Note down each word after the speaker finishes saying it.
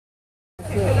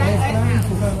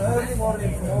Early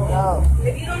morning tomorrow. No.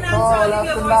 If you don't answer,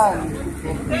 I'll give you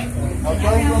a voice.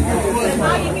 Okay?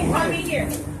 Now you can come in here.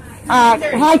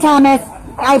 Hi, Thomas.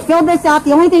 I filled this out.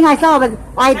 The only thing I saw was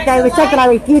I was said that I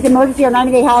refused emergency or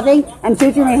 90-day housing and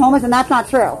choose to remain homeless, and that's not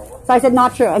true. So I said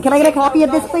not true. And can I get a copy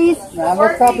of this, please? Nah,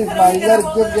 no copies, man. You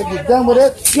gotta get done with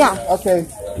it? Yeah. Okay.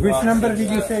 Which number did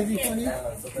you say this one is?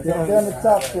 Yeah, they're on the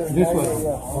top there. This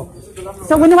one.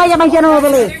 So when do I get my general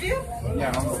relief?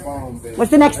 Yeah, on the phone, baby.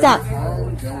 What's the next step?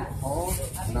 Don't call,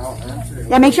 and I'll answer it.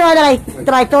 Yeah, make sure that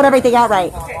I filled everything out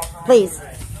right, please.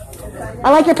 I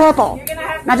like your purple,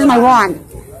 not just my wand.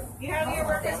 You have your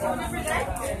workers' phone number there?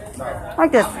 I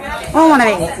like this. Oh, one of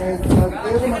these. Okay, so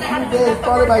give them a few days,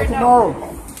 probably by tomorrow.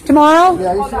 Tomorrow?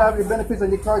 Yeah, you should have your benefits on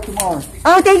your card tomorrow.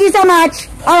 Oh, thank you so much.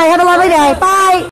 All right, have a lovely day. Bye.